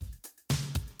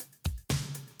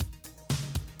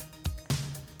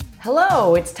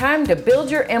Hello, it's time to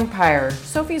build your empire.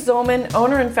 Sophie Zollman,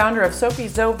 owner and founder of Sophie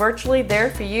Zo Virtually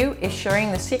There For You, is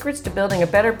sharing the secrets to building a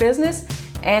better business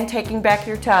and taking back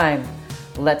your time.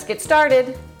 Let's get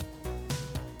started.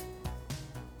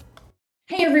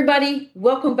 Hey everybody,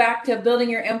 welcome back to Building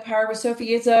Your Empire with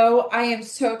Sophie Zo. I am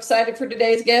so excited for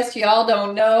today's guest. Y'all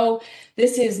don't know,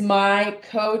 this is my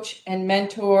coach and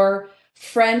mentor,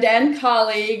 friend and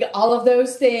colleague, all of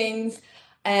those things.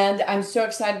 And I'm so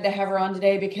excited to have her on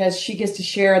today because she gets to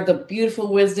share the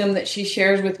beautiful wisdom that she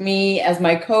shares with me as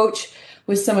my coach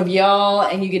with some of y'all,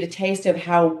 and you get a taste of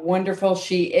how wonderful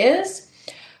she is.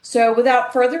 So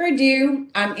without further ado,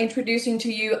 I'm introducing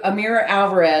to you Amira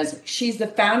Alvarez. She's the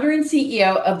founder and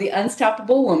CEO of The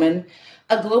Unstoppable Woman,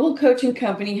 a global coaching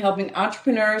company helping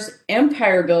entrepreneurs,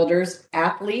 empire builders,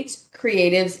 athletes,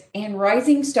 creatives, and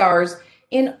rising stars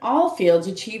in all fields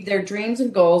achieve their dreams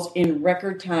and goals in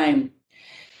record time.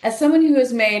 As someone who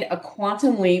has made a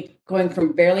quantum leap, going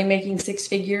from barely making six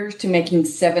figures to making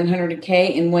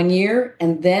 700K in 1 year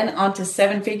and then on to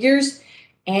seven figures,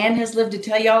 and has lived to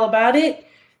tell you all about it,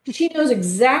 she knows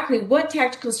exactly what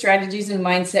tactical strategies and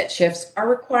mindset shifts are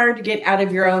required to get out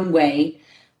of your own way,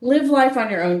 live life on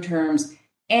your own terms,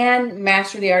 and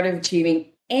master the art of achieving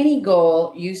any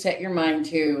goal you set your mind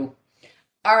to.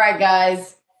 All right,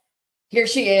 guys. Here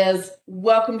she is.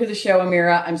 Welcome to the show,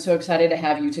 Amira. I'm so excited to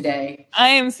have you today. I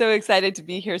am so excited to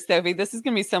be here, Sophie. This is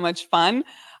going to be so much fun.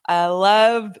 I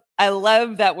love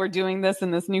that we're doing this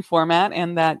in this new format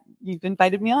and that you've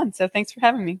invited me on. So thanks for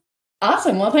having me.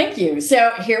 Awesome. Well, thank you.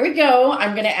 So here we go.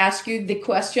 I'm going to ask you the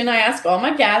question I ask all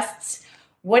my guests.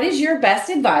 What is your best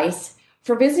advice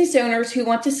for business owners who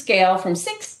want to scale from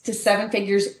 6 to 7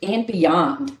 figures and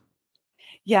beyond?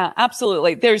 Yeah,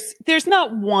 absolutely. There's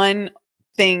not one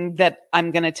thing that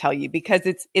I'm going to tell you because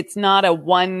it's not a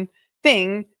one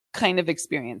thing kind of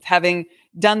experience. Having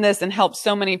done this and helped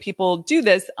so many people do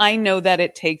this, I know that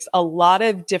it takes a lot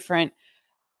of different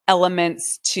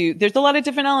there's a lot of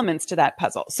different elements to that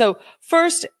puzzle. So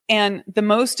first, and the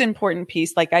most important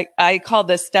piece, like I call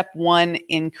this step one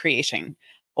in creation,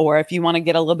 or if you want to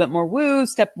get a little bit more woo,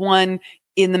 step one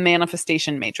in the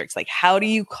manifestation matrix. Like, how do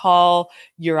you call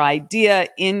your idea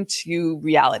into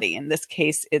reality? In this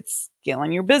case, it's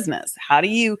scaling your business. How do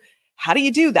you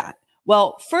do that?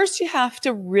 Well, first you have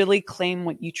to really claim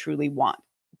what you truly want.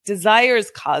 Desire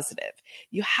is causative.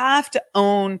 You have to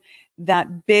own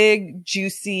that big,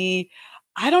 juicy,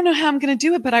 I don't know how I'm going to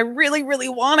do it, but I really, really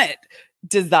want it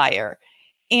desire.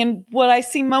 And what I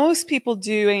see most people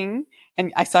doing,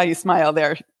 and I saw you smile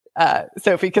there,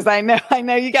 Sophie, because I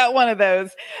know you got one of those.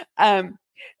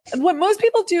 What most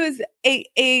people do is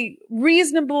a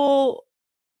reasonable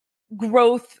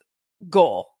growth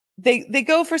goal. They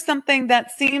go for something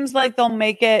that seems like they'll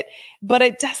make it, but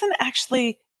it doesn't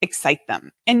actually excite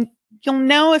them. And you'll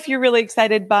know if you're really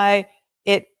excited by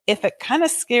it if it kind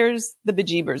of scares the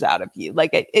bejeebers out of you.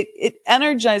 Like it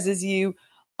energizes you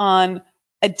on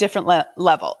a different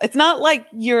level. It's not like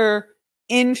you're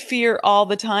in fear all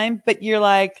the time, but you're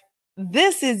like,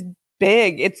 this is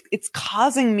big. It's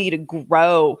causing me to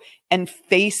grow and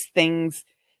face things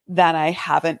that I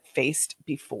haven't faced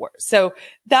before. So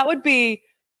that would be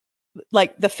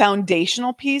like the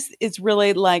foundational piece, is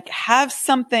really like have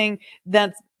something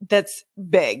that's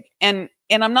big. And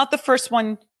I'm not the first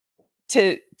one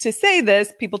to say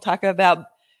this. People talk about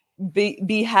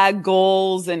BHAG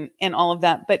goals and all of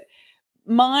that. But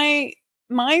my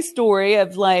story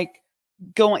of like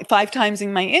going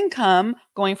 5x my income,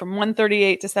 going from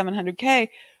 138 to 700K,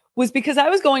 was because I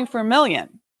was going for $1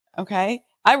 million. Okay.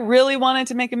 I really wanted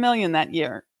to make $1 million that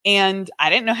year, and I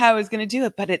didn't know how I was going to do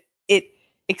it, but it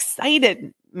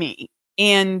excited me.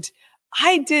 And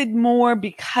I did more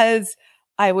because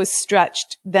I was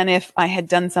stretched than if I had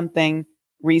done something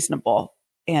reasonable.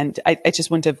 And I just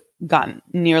wouldn't have gotten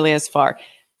nearly as far.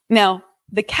 Now,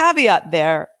 the caveat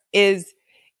there is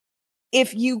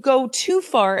if you go too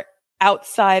far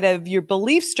outside of your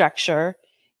belief structure,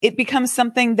 it becomes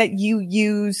something that you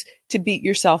use to beat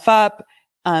yourself up,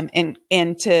 and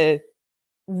to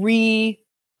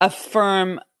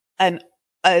reaffirm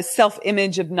a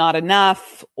self-image of not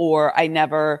enough, or I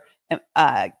never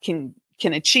can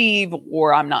achieve,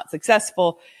 or I'm not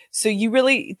successful. So you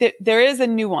really, there is a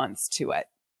nuance to it.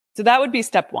 So that would be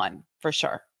step one for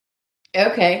sure.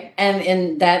 Okay.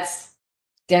 And that's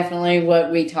definitely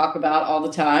what we talk about all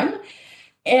the time,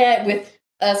 and with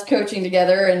us coaching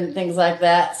together and things like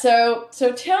that. So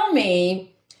tell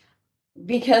me,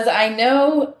 because I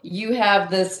know you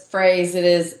have this phrase that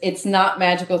is, it's not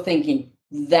magical thinking.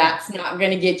 That's not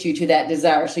going to get you to that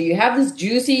desire. So you have this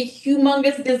juicy,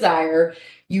 humongous desire.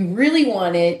 You really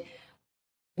want it.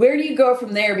 where do you go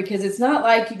from there? Because it's not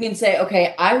like you can say,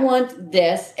 okay, I want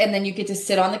this, and then you get to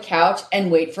sit on the couch and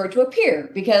wait for it to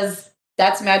appear, because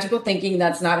that's magical thinking.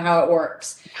 That's not how it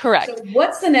works. Correct. So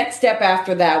what's the next step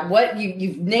after that? What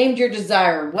you've named your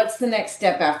desire. What's the next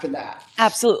step after that?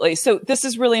 Absolutely. So this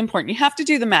is really important. You have to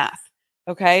do the math.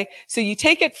 Okay. So you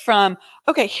take it from,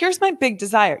 okay, here's my big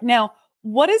desire. Now,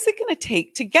 what is it going to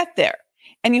take to get there?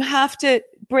 And you have to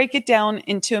break it down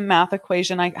into a math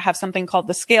equation. I have something called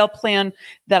the scale plan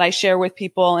that I share with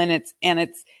people, and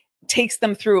it's takes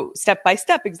them through step by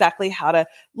step exactly how to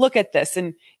look at this.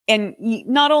 And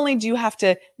not only do you have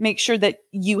to make sure that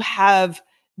you have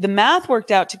the math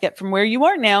worked out to get from where you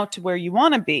are now to where you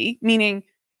want to be, meaning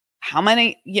how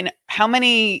many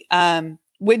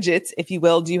widgets, if you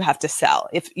will, do you have to sell?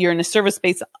 If you're in a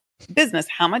service-based business,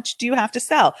 how much do you have to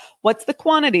sell? What's the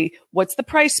quantity? What's the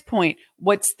price point?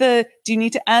 Do you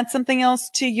need to add something else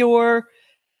to your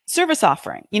service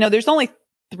offering? There's only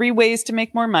 3 ways to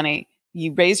make more money.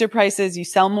 You raise your prices, you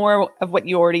sell more of what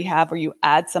you already have, or you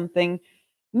add something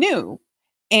new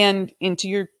and into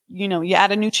your, you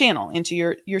add a new channel into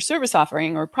your service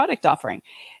offering or product offering,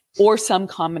 or some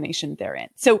combination therein.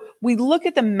 So we look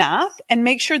at the math and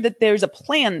make sure that there's a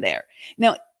plan there.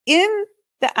 Now, in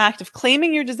the act of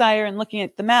claiming your desire and looking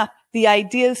at the math, the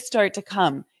ideas start to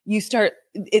come.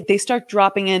 They start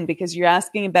dropping in because you're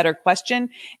asking a better question,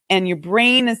 and your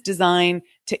brain is designed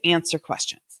to answer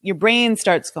questions. Your brain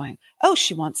starts going, oh,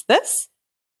 she wants this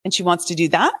and she wants to do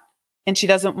that. And she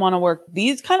doesn't want to work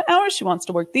these kind of hours. She wants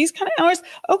to work these kind of hours.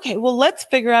 Okay, well, let's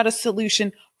figure out a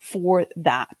solution for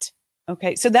that.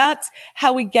 Okay, so that's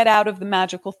how we get out of the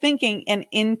magical thinking and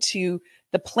into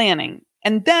the planning.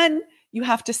 And then you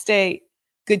have to stay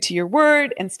good to your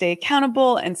word and stay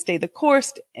accountable and stay the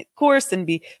course and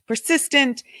be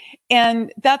persistent,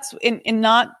 and that's and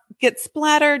not get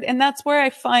splattered. And that's where I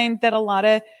find that a lot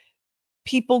of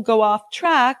people go off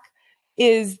track,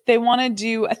 is they want to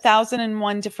do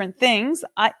 1,001 different things.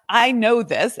 I know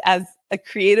this as a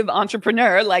creative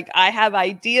entrepreneur. Like, I have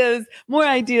more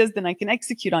ideas than I can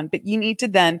execute on, but you need to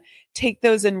then take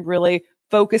those and really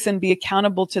focus and be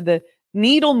accountable to the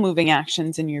needle moving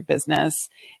actions in your business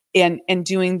and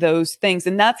doing those things.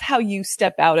 And that's how you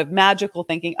step out of magical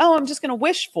thinking. Oh, I'm just going to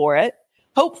wish for it,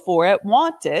 hope for it,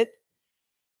 want it.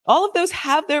 All of those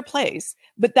have their place,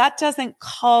 but that doesn't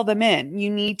call them in. You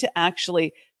need to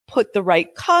actually put the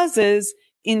right causes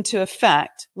into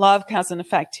effect, law of cause and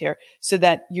effect here, so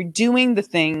that you're doing the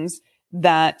things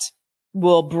that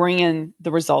will bring in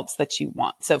the results that you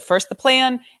want. So first the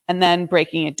plan, and then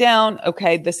breaking it down.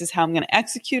 Okay, this is how I'm going to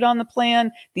execute on the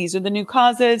plan. These are the new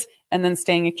causes, and then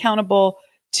staying accountable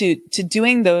to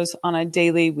doing those on a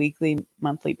daily, weekly,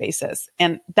 monthly basis.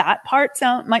 And that part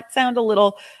might sound a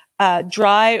little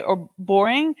dry or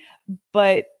boring,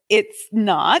 but it's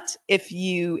not if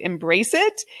you embrace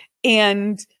it.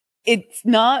 And it's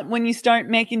not when you start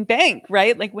making bank,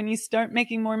 right? Like, when you start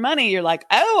making more money, you're like,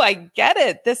 oh, I get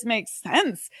it. This makes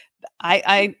sense.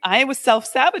 I was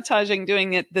self-sabotaging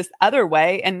doing it this other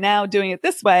way, and now doing it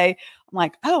this way, I'm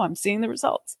like, oh, I'm seeing the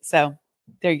results. So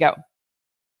there you go.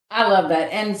 I love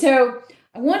that. And so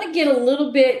I want to get a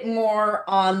little bit more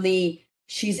on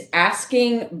she's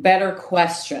asking better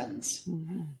questions.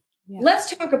 Mm-hmm. Yeah.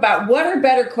 Let's talk about what are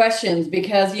better questions,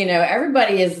 because,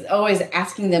 everybody is always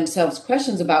asking themselves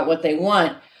questions about what they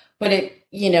want, but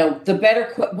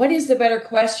what is the better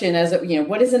question?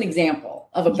 What is an example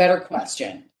of a better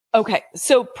question? Okay.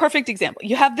 So perfect example.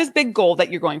 You have this big goal that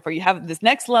you're going for. You have this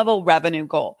next level revenue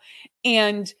goal,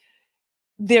 and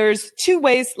there's 2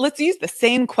 ways. Let's use the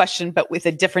same question, but with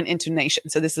a different intonation.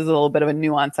 So this is a little bit of a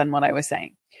nuance on what I was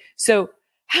saying. So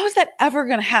how is that ever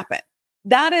going to happen?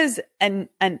 That is an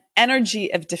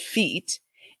energy of defeat,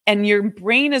 and your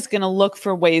brain is going to look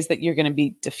for ways that you're going to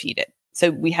be defeated.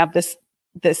 So we have this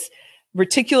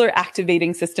reticular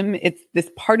activating system. It's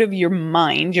this part of your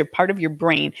mind, your part of your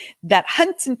brain that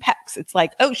hunts and pecks. It's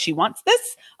like, oh, she wants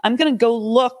this. I'm going to go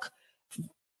look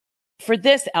for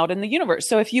this out in the universe.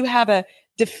 So if you have a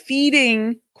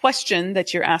defeating question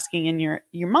that you're asking in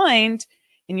your mind,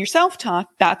 in your self-talk,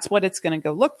 that's what it's going to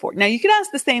go look for. Now, you could ask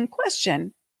the same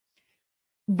question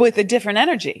with a different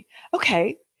energy.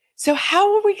 Okay, so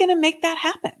how are we going to make that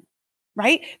happen?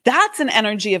 Right? That's an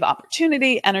energy of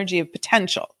opportunity, energy of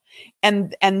potential.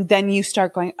 And then you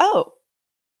start going, oh,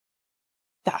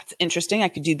 that's interesting. I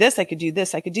could do this. I could do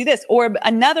this. I could do this. Or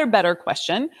another better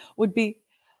question would be,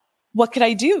 what could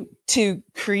I do to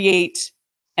create?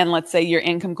 And let's say your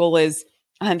income goal is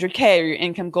 100K, or your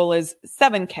income goal is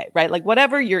 7K, right? Like,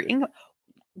 whatever your income,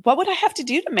 what would I have to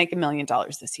do to make $1 million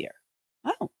this year?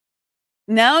 Oh,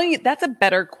 now that's a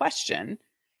better question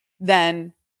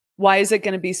than Why is it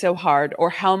going to be so hard?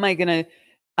 Or how am I going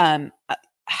to,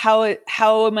 how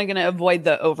am I going to avoid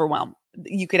the overwhelm?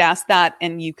 You could ask that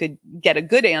and you could get a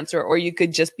good answer, or you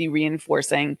could just be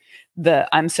reinforcing the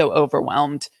I'm so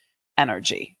overwhelmed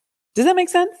energy. Does that make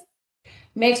sense?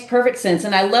 Makes perfect sense.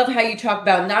 And I love how you talk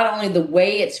about not only the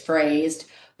way it's phrased,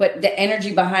 but the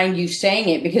energy behind you saying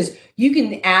it, because you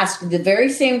can ask the very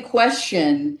same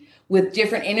question with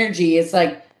different energy. It's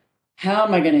like, how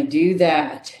am I going to do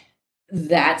that?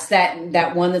 That's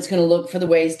that one that's going to look for the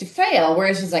ways to fail.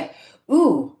 Whereas it's like,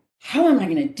 ooh, how am I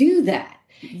going to do that?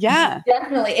 Yeah.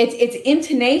 Definitely. It's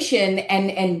intonation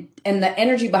and the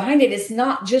energy behind it. It's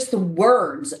not just the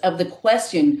words of the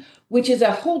question, which is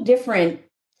a whole different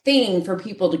thing for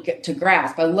people to get to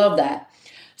grasp. I love that.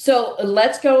 So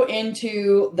let's go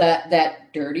into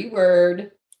that dirty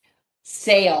word,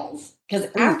 sales. Because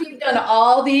after you've done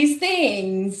all these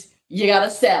things, you got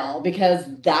to sell, because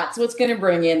that's what's going to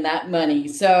bring in that money.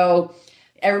 So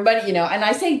everybody, and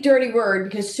I say dirty word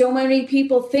because so many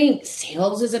people think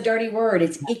sales is a dirty word.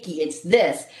 It's icky. It's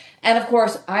this. And of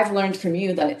course, I've learned from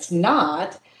you that it's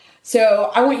not.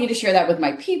 So I want you to share that with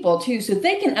my people too, so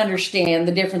they can understand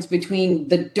the difference between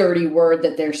the dirty word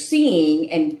that they're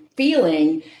seeing and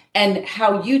feeling and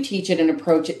how you teach it and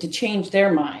approach it to change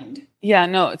their mind. Yeah,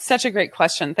 no, it's such a great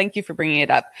question. Thank you for bringing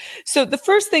it up. So the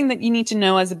first thing that you need to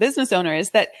know as a business owner is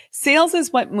that sales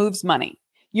is what moves money.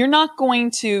 You're not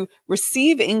going to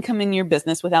receive income in your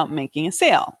business without making a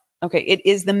sale. Okay. It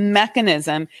is the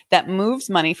mechanism that moves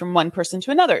money from one person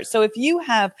to another. So if you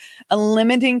have a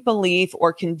limiting belief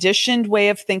or conditioned way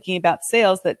of thinking about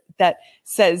sales that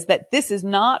says that this is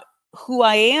not who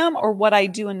I am or what I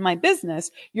do in my business,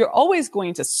 you're always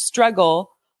going to struggle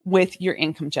with your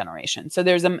income generation. So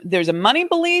there's a money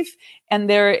belief, and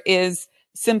there is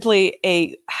simply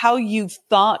a how you've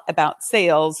thought about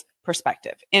sales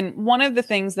perspective. And one of the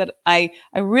things that I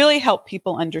really help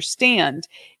people understand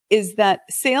is that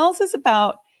sales is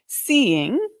about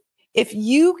seeing if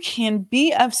you can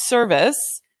be of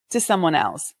service to someone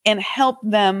else and help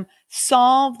them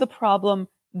solve the problem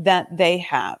that they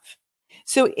have.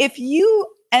 So if you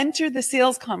enter the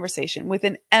sales conversation with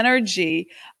an energy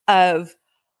of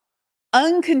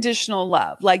unconditional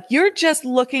love, like you're just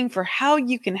looking for how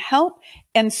you can help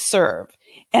and serve,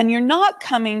 and you're not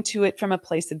coming to it from a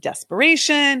place of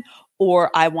desperation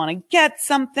or I want to get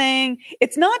something.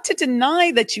 It's not to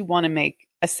deny that you want to make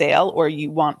a sale or you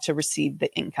want to receive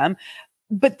the income.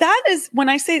 But that is when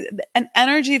I say an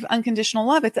energy of unconditional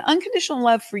love, it's an unconditional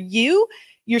love for you,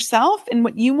 yourself, and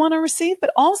what you want to receive,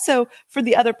 but also for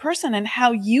the other person and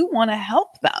how you want to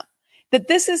help them. That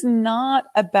this is not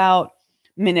about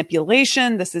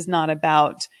manipulation. This is not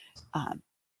about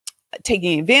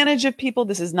taking advantage of people.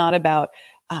 This is not about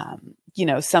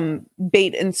some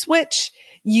bait and switch.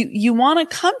 You want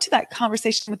to come to that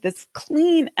conversation with this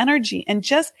clean energy and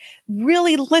just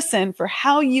really listen for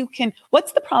how you can,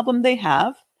 what's the problem they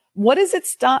have? What is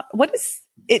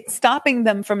it stopping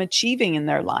them from achieving in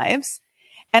their lives?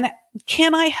 And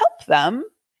can I help them?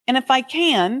 And if I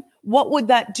can, what would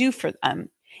that do for them?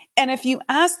 And if you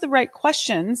ask the right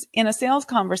questions in a sales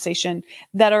conversation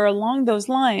that are along those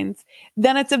lines,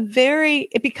 then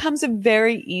it becomes a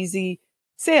very easy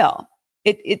sale.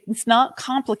 It's not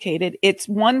complicated. It's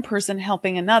one person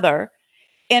helping another.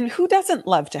 And who doesn't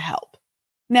love to help?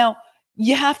 Now,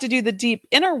 you have to do the deep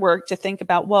inner work to think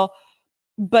about, well,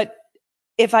 but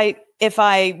if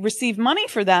I receive money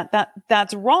for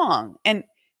that's wrong. And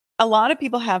a lot of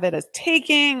people have it as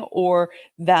taking, or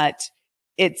that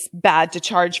it's bad to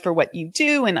charge for what you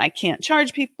do, and I can't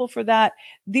charge people for that.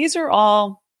 These are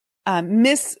all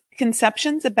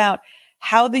misconceptions about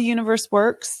how the universe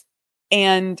works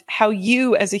and how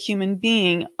you as a human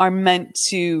being are meant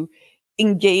to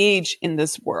engage in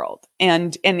this world.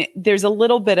 And there's a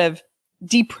little bit of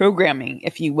deprogramming,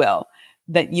 if you will,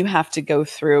 that you have to go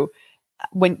through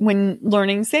when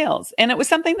learning sales. And it was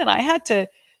something that I had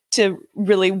to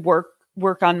really work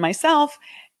on myself.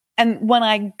 And when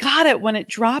I got it, when it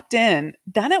dropped in,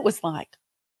 then it was like,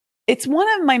 it's one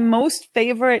of my most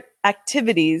favorite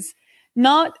activities,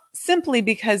 not simply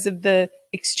because of the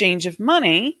exchange of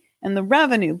money and the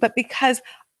revenue, but because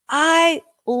I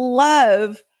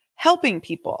love helping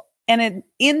people. And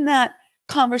in that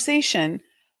conversation,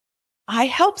 I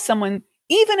help someone,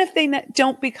 even if they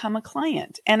don't become a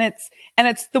client. And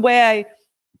it's the way I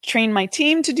train my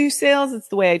team to do sales. It's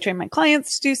the way I train my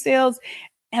clients to do sales.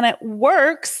 And it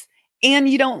works. And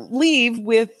you don't leave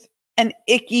with an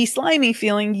icky, slimy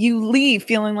feeling. You leave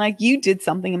feeling like you did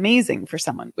something amazing for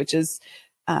someone, which is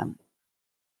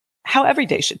how every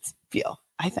day should feel,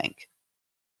 I think.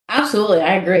 Absolutely.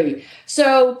 I agree.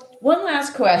 So one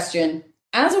last question.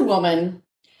 As a woman,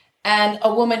 and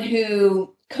a woman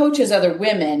who coaches other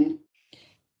women.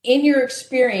 In your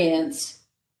experience,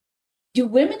 do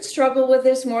women struggle with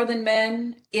this more than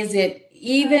men? Is it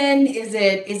even? Is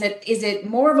it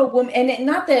more of a woman? And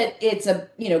not that it's a,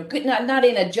 good, not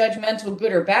in a judgmental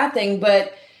good or bad thing,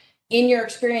 but in your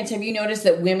experience, have you noticed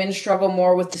that women struggle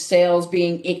more with the sales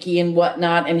being icky and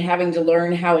whatnot, and having to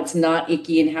learn how it's not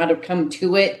icky and how to come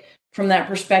to it from that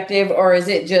perspective? Or is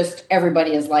it just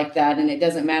everybody is like that and it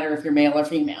doesn't matter if you're male or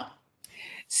female?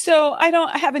 So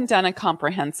I haven't done a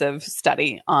comprehensive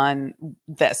study on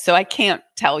this, so I can't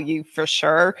tell you for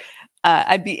sure.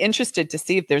 I'd be interested to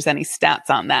see if there's any stats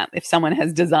on that, if someone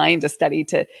has designed a study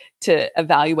to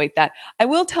evaluate that. I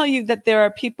will tell you that there are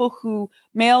people who,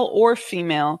 male or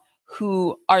female,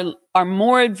 who are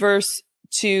more adverse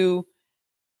to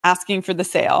asking for the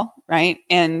sale, right?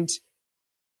 And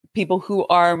people who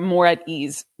are more at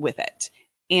ease with it.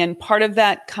 And part of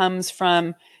that comes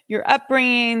from your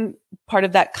upbringing. Part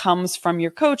of that comes from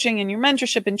your coaching and your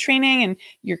mentorship and training and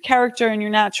your character and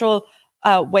your natural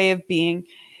way of being.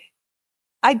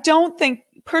 I don't think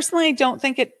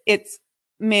it's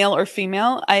male or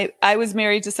female. I was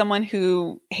married to someone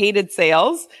who hated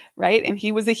sales, right? And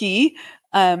he was a he.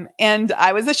 And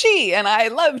I was a she, and I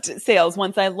loved sales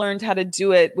once I learned how to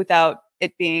do it without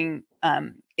it being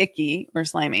icky or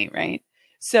slimy, right?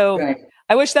 So Right.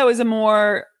 I wish that was a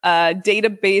more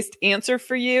data-based answer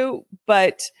for you,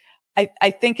 but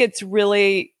I think it's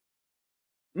really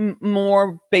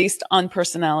more based on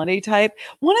personality type.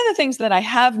 One of the things that I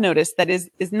have noticed that is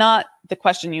not the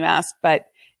question you asked, but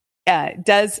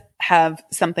does have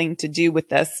something to do with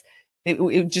this.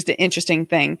 It just an interesting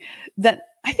thing that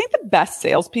I think the best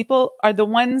salespeople are the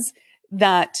ones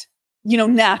that,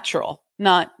 natural,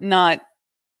 not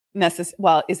necessary.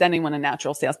 Well, is anyone a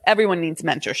natural sales? Everyone needs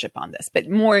mentorship on this, but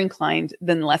more inclined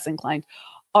than less inclined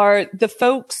are the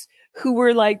folks who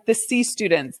were like the C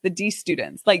students, the D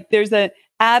students. Like there's a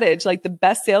adage, like the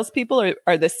best salespeople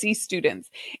are the C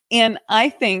students. And I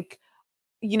think,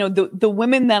 the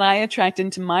women that I attract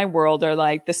into my world are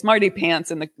like the smarty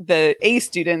pants and the A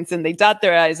students, and they dot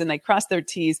their I's and they cross their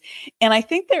T's. And I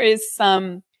think there is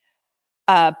some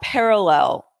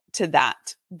parallel to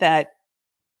that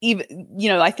even,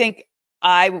 I think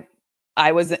I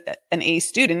was an A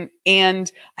student,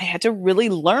 and I had to really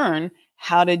learn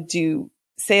how to do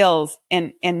sales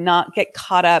and not get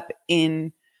caught up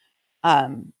in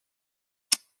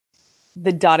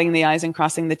the dotting the I's and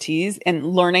crossing the T's, and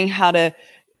learning how to,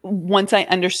 once I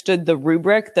understood the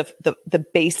rubric, the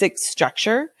basic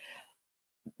structure,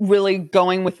 really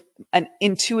going with an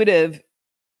intuitive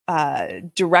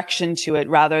direction to it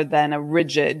rather than a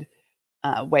rigid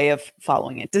way of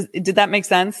following it. Did that make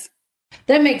sense?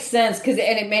 That makes sense, and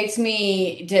it makes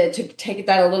me to take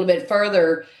that a little bit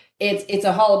further. It's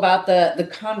all about the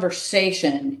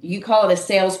conversation. You call it a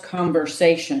sales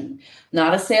conversation,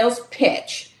 not a sales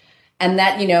pitch. And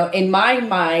that, in my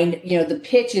mind, the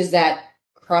pitch is that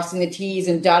crossing the T's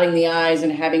and dotting the I's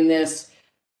and having this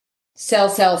sell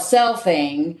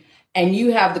thing. And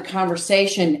you have the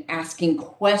conversation, asking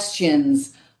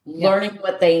questions, learning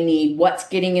what they need, what's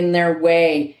getting in their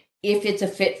way. If it's a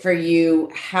fit for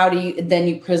you, then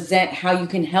you present how you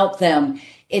can help them.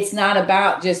 It's not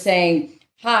about just saying,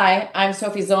 hi, I'm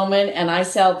Sophie Zollman and I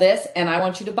sell this and I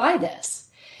want you to buy this.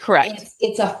 Correct.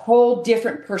 It's a whole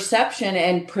different perception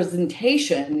and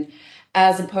presentation,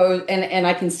 as opposed, and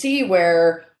I can see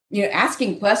where,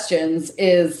 asking questions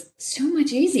is so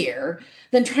much easier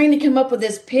than trying to come up with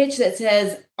this pitch that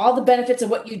says all the benefits of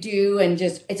what you do and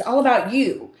just, it's all about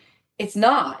you. It's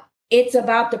not. It's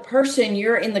about the person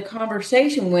you're in the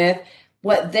conversation with,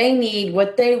 what they need,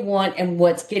 what they want, and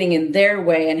what's getting in their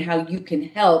way, and how you can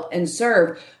help and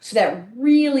serve. So that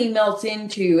really melts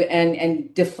into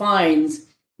and defines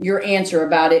your answer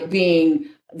about it being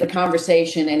the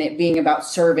conversation and it being about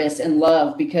service and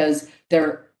love, because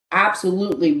they're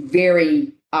absolutely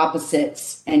very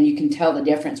opposites. And you can tell the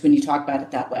difference when you talk about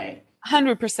it that way.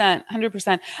 100%.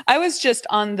 100%. I was just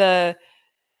on the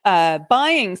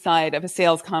buying side of a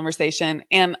sales conversation,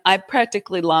 and I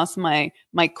practically lost my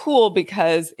cool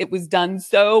because it was done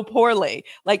so poorly.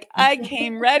 Like I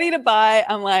came ready to buy.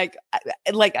 I'm like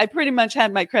I pretty much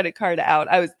had my credit card out.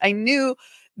 I knew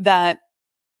that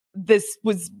this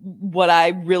was what I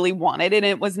really wanted, and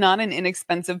it was not an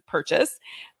inexpensive purchase.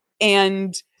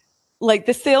 And like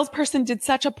the salesperson did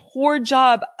such a poor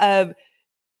job of,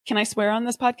 can I swear on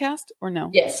this podcast or no?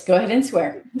 Yes, go ahead and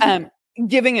swear.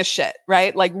 Giving a shit,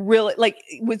 right? Like really, like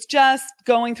was just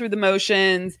going through the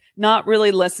motions, not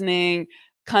really listening,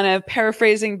 kind of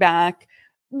paraphrasing back,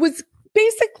 was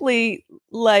basically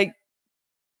like,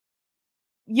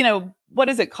 what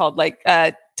is it called? Like,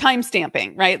 time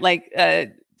stamping, right? Like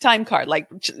time card, like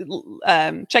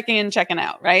checking in, checking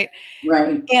out, right?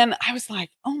 Right. And I was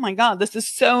like, oh my God, this is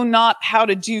so not how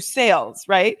to do sales,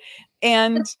 right?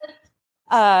 And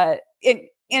so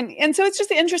it's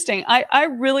just interesting. I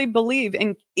really believe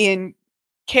in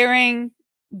caring,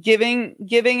 giving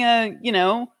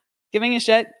a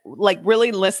shit, like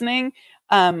really listening,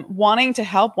 wanting to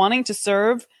help, wanting to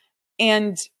serve.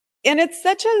 And it's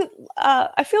such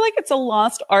I feel like it's a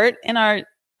lost art in our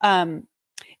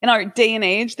day and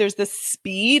age. There's this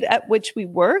speed at which we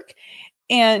work,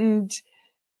 and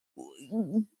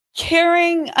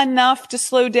caring enough to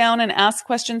slow down and ask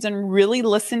questions and really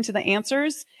listen to the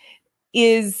answers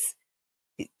is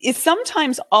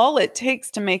sometimes all it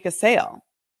takes to make a sale.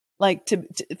 Like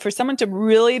for someone to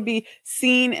really be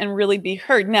seen and really be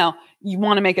heard. Now, you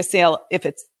want to make a sale if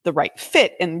it's the right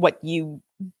fit and what you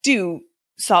do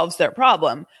solves their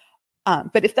problem.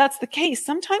 But if that's the case,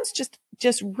 sometimes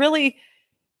just really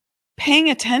paying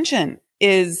attention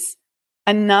is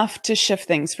enough to shift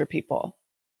things for people,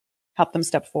 help them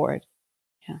step forward.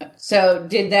 Yeah. So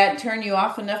did that turn you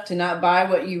off enough to not buy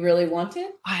what you really wanted?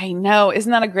 I know.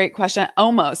 Isn't that a great question?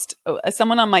 Almost.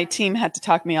 Someone on my team had to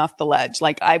talk me off the ledge.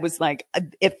 Like I was like,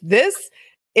 if this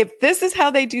is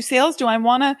how they do sales, do I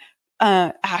want to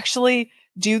actually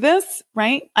do this?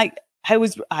 Right. I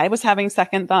was having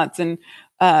second thoughts, and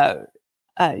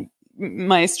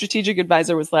my strategic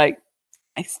advisor was like,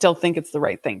 I still think it's the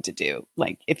right thing to do.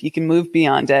 Like if you can move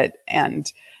beyond it.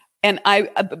 And I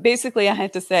basically I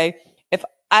had to say, if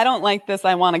I don't like this,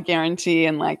 I want a guarantee,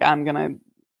 and like, I'm going to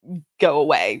go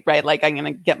away, right? Like I'm going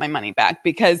to get my money back,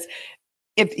 because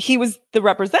if he was the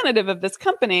representative of this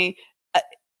company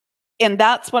and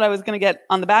that's what I was going to get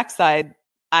on the backside,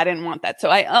 I didn't want that. So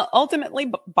I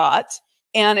ultimately bought,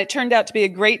 and it turned out to be a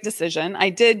great decision.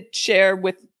 I did share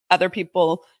with other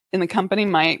people in the company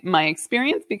my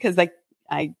experience, because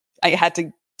I had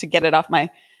to get it off my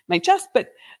chest,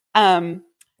 but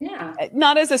yeah,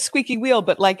 not as a squeaky wheel,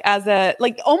 but like as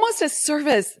almost a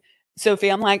service, Sophie.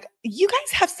 I'm like, you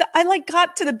guys have, I like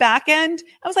got to the back end.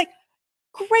 I was like,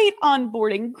 great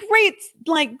onboarding,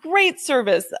 great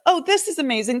service. Oh, this is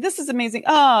amazing. This is amazing.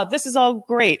 Oh, this is all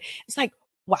great. It's like,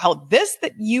 wow, this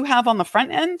that you have on the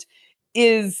front end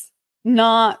is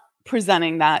not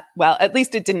presenting that well. At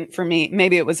least it didn't for me.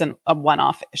 Maybe it was a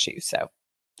one-off issue. So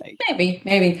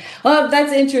maybe. Well,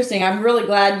 that's interesting. I'm really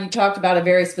glad you talked about a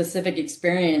very specific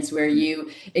experience where you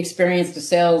experienced a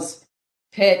sales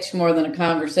pitch more than a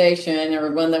conversation,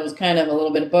 or one that was kind of a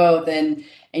little bit of both. And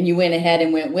you went ahead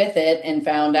and went with it and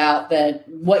found out that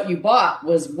what you bought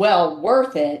was well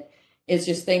worth it. It's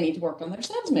just they need to work on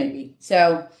themselves maybe.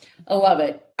 So I love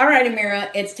it. All right, Amira,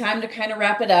 it's time to kind of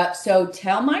wrap it up. So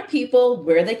tell my people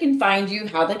where they can find you,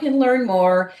 how they can learn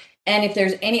more. And if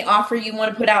there's any offer you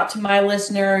want to put out to my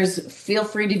listeners, feel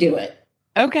free to do it.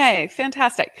 Okay,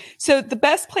 fantastic. So the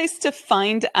best place to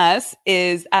find us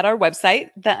is at our website,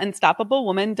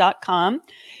 theunstoppablewoman.com.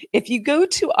 If you go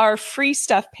to our free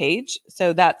stuff page,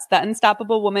 so that's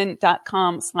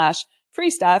theunstoppablewoman.com/free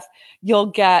stuff, you'll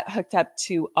get hooked up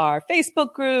to our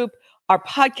Facebook group, our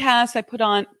podcast. I put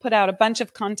out a bunch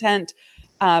of content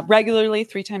regularly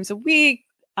 3 times a week.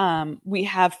 We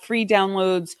have free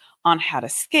downloads on how to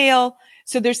scale.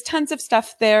 So there's tons of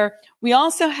stuff there. We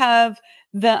also have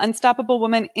the Unstoppable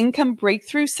Woman Income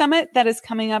Breakthrough Summit that is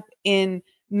coming up in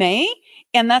May.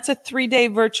 And that's a 3-day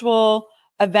virtual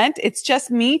event. It's just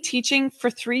me teaching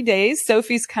for 3 days.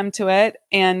 Sophie's come to it.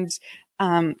 And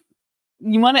that's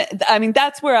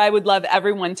where I would love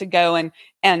everyone to go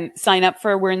and sign up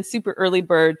for. We're in super early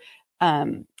bird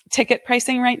ticket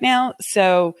pricing right now.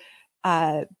 So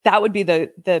that would be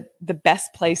the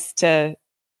best place to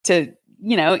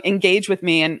engage with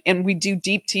me. And we do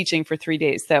deep teaching for 3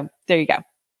 days. So there you go.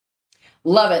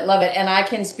 Love it. Love it. And I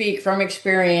can speak from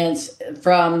experience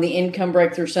from the Income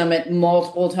Breakthrough Summit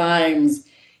multiple times.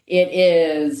 It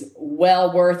is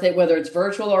well worth it, whether it's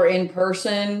virtual or in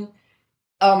person.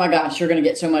 Oh my gosh, you're going to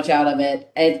get so much out of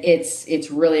it. It's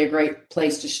really a great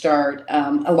place to start,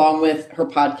 along with her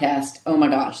podcast. Oh my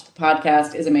gosh, the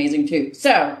podcast is amazing too.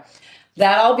 So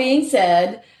that all being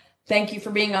said, thank you for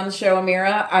being on the show,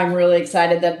 Amira. I'm really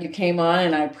excited that you came on,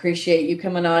 and I appreciate you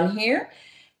coming on here.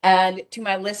 And to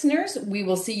my listeners, we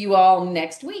will see you all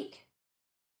next week.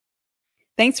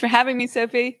 Thanks for having me,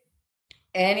 Sophie.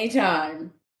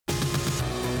 Anytime.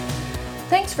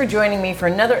 Thanks for joining me for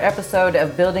another episode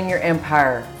of Building Your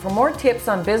Empire. For more tips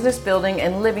on business building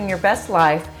and living your best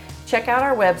life, check out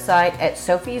our website at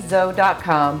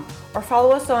sophiezo.com or follow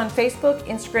us on Facebook,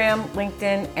 Instagram,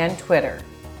 LinkedIn, and Twitter.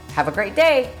 Have a great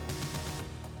day.